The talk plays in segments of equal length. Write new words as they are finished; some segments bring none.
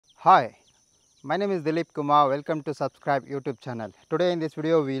Hi, my name is Dilip Kumar. Welcome to subscribe YouTube channel. Today in this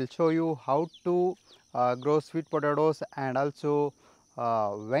video we will show you how to grow sweet potatoes and also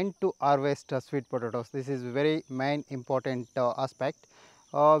when to harvest sweet potatoes. This is very main important aspect.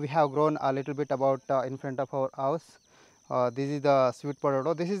 We have grown a little bit about in front of our house. This is the sweet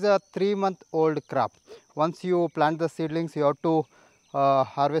potato. This is a 3-month old crop. Once you plant the seedlings, you have to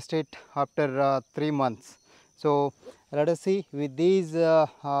harvest it after 3 months. So let us see with these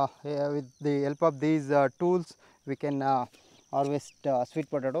with the help of these tools we can harvest sweet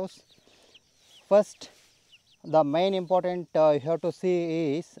potatoes. First, the main important you have to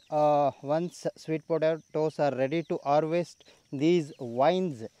see is once sweet potatoes are ready to harvest, these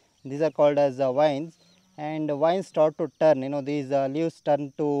vines, these are called as vines, and vines start to turn, these leaves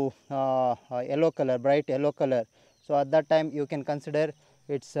turn to yellow color, bright yellow color. So at that time you can consider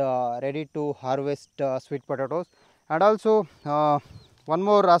it's ready to harvest sweet potatoes. And also one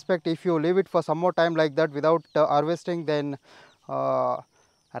more aspect, if you leave it for some more time like that without harvesting, then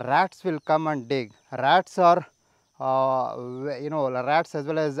rats will come and dig. Rats are rats as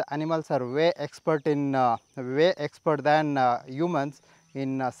well as animals are way expert than humans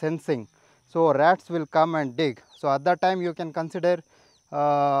in sensing. So rats will come and dig. So at that time you can consider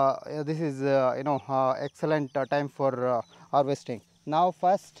this is excellent time for harvesting. Now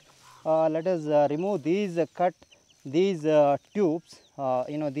first let us remove these these tubes,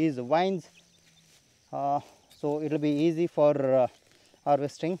 these vines, so it will be easy for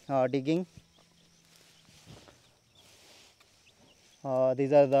harvesting, digging.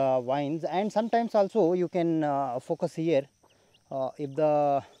 These are the vines, and sometimes also you can focus here. If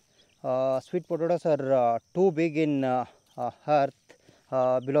the sweet potatoes are too big in earth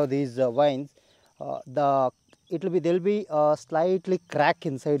below these vines, there will be slightly crack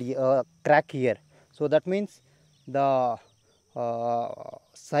inside, crack here. So that means the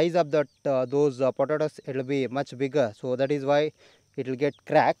size of that those potatoes, it will be much bigger. So that is why it will get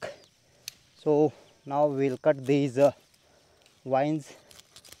crack. So now we will cut these vines.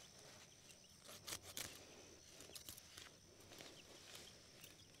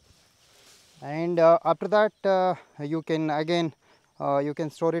 And after that you can again you can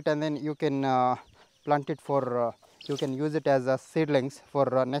store it, and then you can plant it for you can use it as seedlings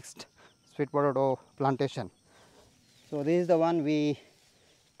for next sweet potato plantation. So this is the one we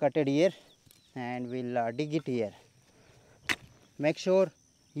cutted here, and we'll dig it here. Make sure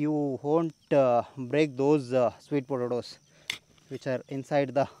you won't break those sweet potatoes which are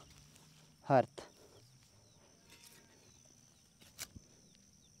inside the earth.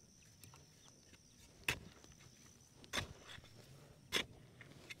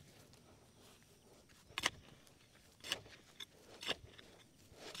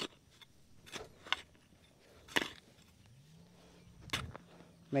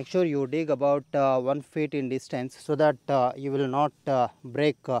 Make sure you dig about 1 feet in distance, so that you will not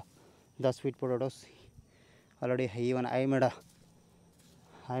break the sweet potatoes. Already even I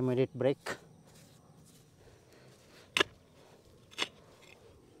made it break.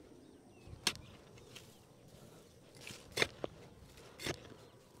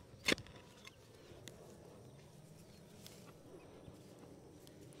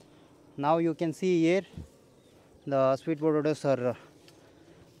 Now you can see here the sweet potatoes are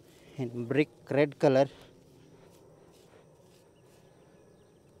in brick red color.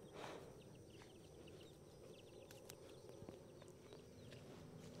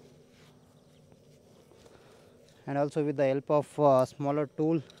 And also with the help of a smaller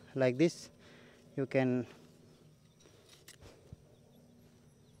tool like this, you can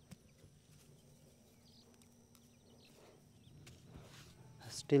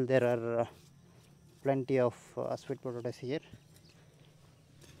still there are plenty of sweet potatoes here.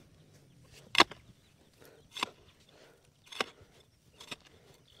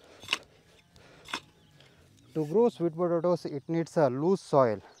 To grow sweet potatoes, it needs a loose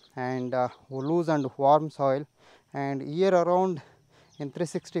soil, and loose and warm soil, and year around in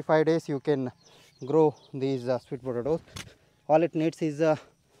 365 days you can grow these sweet potatoes. All it needs is a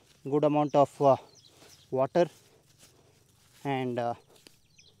good amount of water, and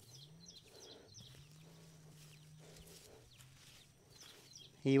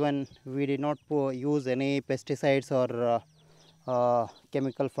even we did not use any pesticides or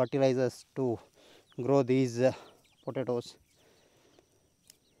chemical fertilizers to grow these potatoes.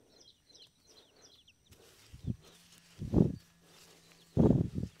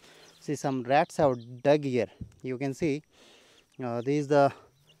 See, some rats have dug here. You can see this is the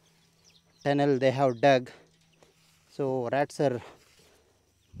tunnel they have dug. So rats are,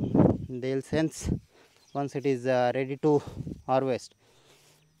 they'll sense once it is ready to harvest.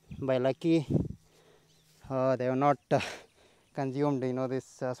 By lucky, they have not consumed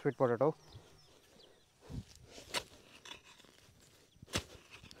this sweet potato.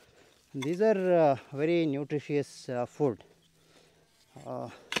 These are very nutritious food.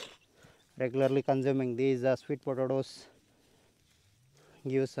 Regularly consuming these sweet potatoes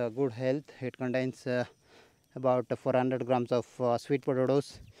gives good health. It contains about 400 grams of sweet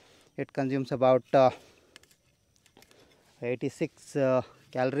potatoes. It consumes about 86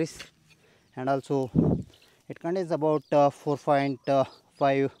 calories, and also it contains about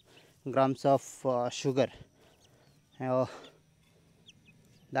 4.5 grams of sugar.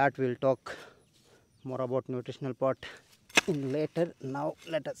 That we'll talk more about nutritional part in later. Now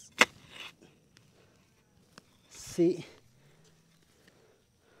let us see.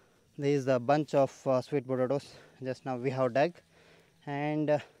 This is the bunch of sweet potatoes just now we have dug,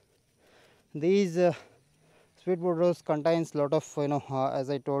 and these sweet potatoes contains lot of as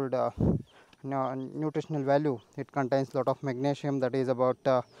I told nutritional value. It contains lot of magnesium, that is about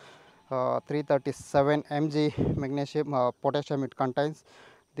 337 mg magnesium. Potassium it contains.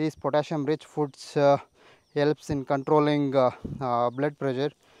 These potassium rich foods helps in controlling blood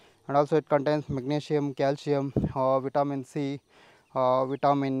pressure, and also it contains magnesium, calcium, vitamin C,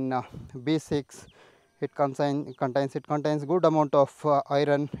 vitamin B6. It contains good amount of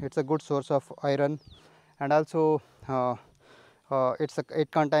iron. It's a good source of iron, and also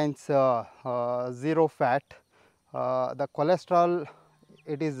it contains zero fat. The cholesterol,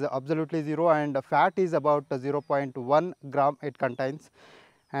 it is absolutely zero, and fat is about 0.1 gram it contains,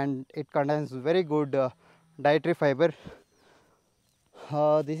 and it contains very good dietary fiber.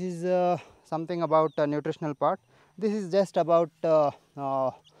 This is something about nutritional part. This is just about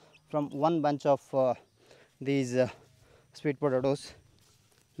from one bunch of these sweet potatoes.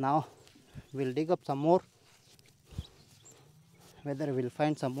 Now we will dig up some more. Whether we will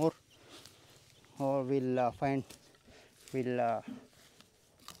find some more, or we will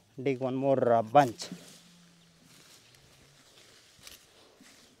dig one more bunch.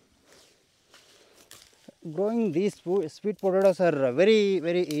 Growing these sweet potatoes are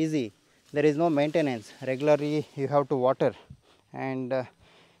very easy. There is no maintenance. Regularly you have to water, and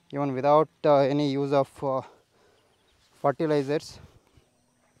even without any use of fertilizers,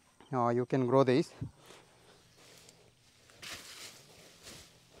 you can grow these.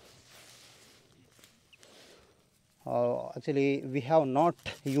 Actually we have not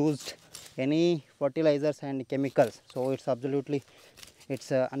used any fertilizers and chemicals, so it's 100%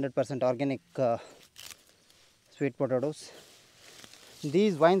 organic sweet potatoes.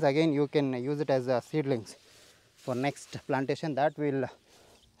 These vines again you can use it as seedlings for next plantation. That will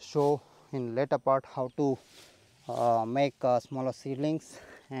show in later part how to make smaller seedlings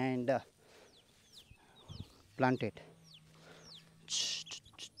and plant it.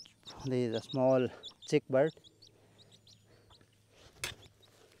 This is a small chick bird.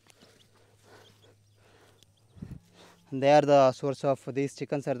 They are the source of, these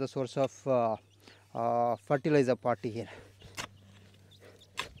chickens are the source of fertilizer party here.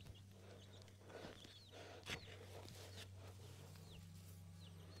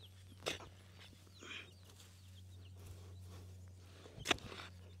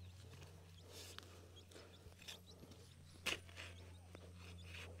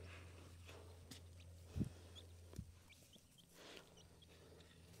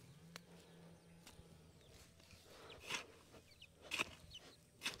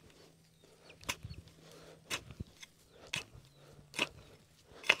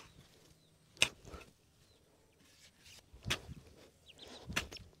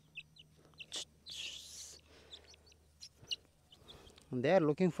 They are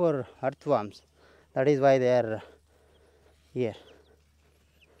looking for earthworms. That is why they are here.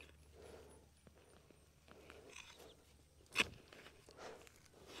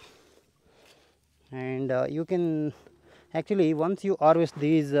 And you can actually, once you harvest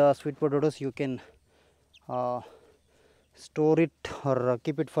these sweet potatoes, you can store it or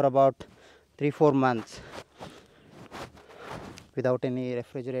keep it for about 3-4 months without any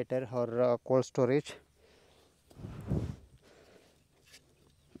refrigerator or cold storage.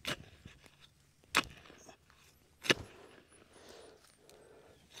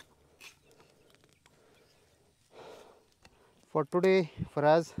 For today, for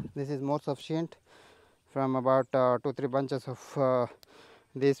us, this is more sufficient. From about 2-3 bunches of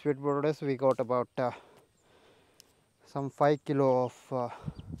these sweet potatoes, we got about some 5 kilo of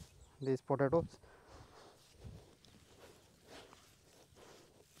these potatoes.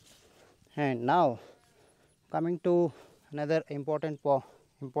 And now coming to another important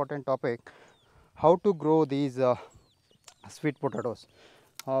topic, how to grow these sweet potatoes.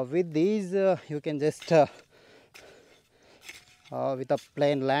 With these you can just with a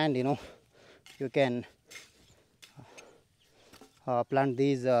plain land, you can plant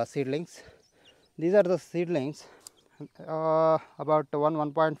these seedlings. These are the seedlings, about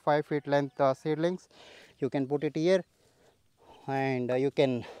 1.5 feet length seedlings. You can put it here, and you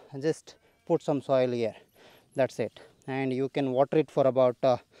can just put some soil here. That's it. And you can water it for about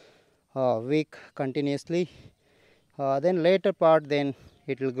a week continuously. Then later part, then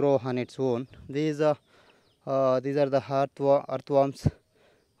it will grow on its own. These are the earthworms.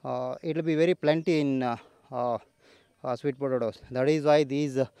 It will be very plenty in sweet potatoes. That is why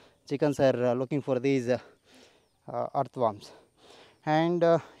these chickens are looking for these earthworms. And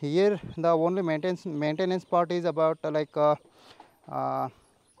here the only maintenance part is about uh,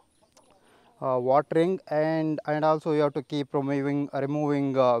 watering, and also you have to keep removing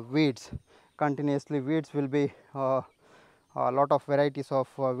weeds continuously. Weeds will be a lot of varieties of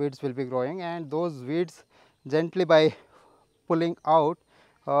weeds will be growing, and those weeds gently by pulling out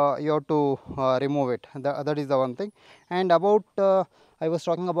you have to remove it. That is the one thing. And about I was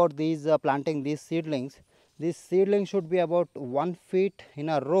talking about these planting these seedlings. These seedlings should be about 1 feet in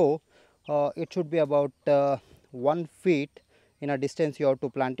a row. It should be about 1 feet in a distance you have to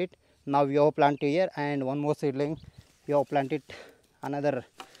plant it. Now you have planted here, and one more seedling you have planted another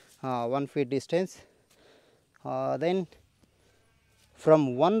 1 feet distance. Then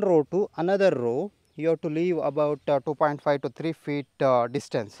from one row to another row you have to leave about 2.5 to 3 feet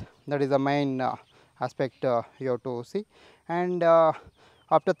distance. That is the main aspect you have to see. And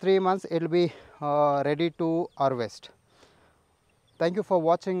after 3 months it will be ready to harvest. Thank you for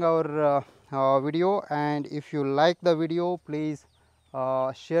watching our video, and if you like the video, please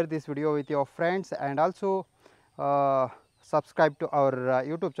share this video with your friends, and also subscribe to our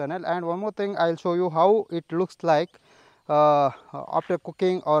YouTube channel. And one more thing, I'll show you how it looks like after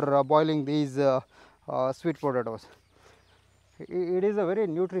cooking or boiling these sweet potatoes. It is a very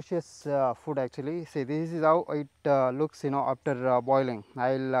nutritious food actually. See, this is how it looks, after boiling.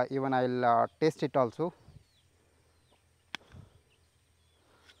 I'll taste it also.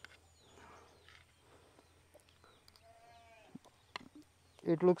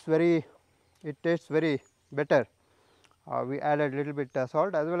 It tastes very better. We added a little bit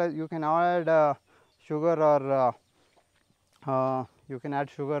salt, as well as you can add sugar, or you can add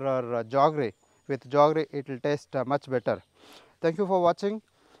sugar or jaggery. With jaggery it will taste much better. Thank you for watching,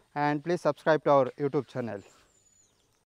 and please subscribe to our YouTube channel.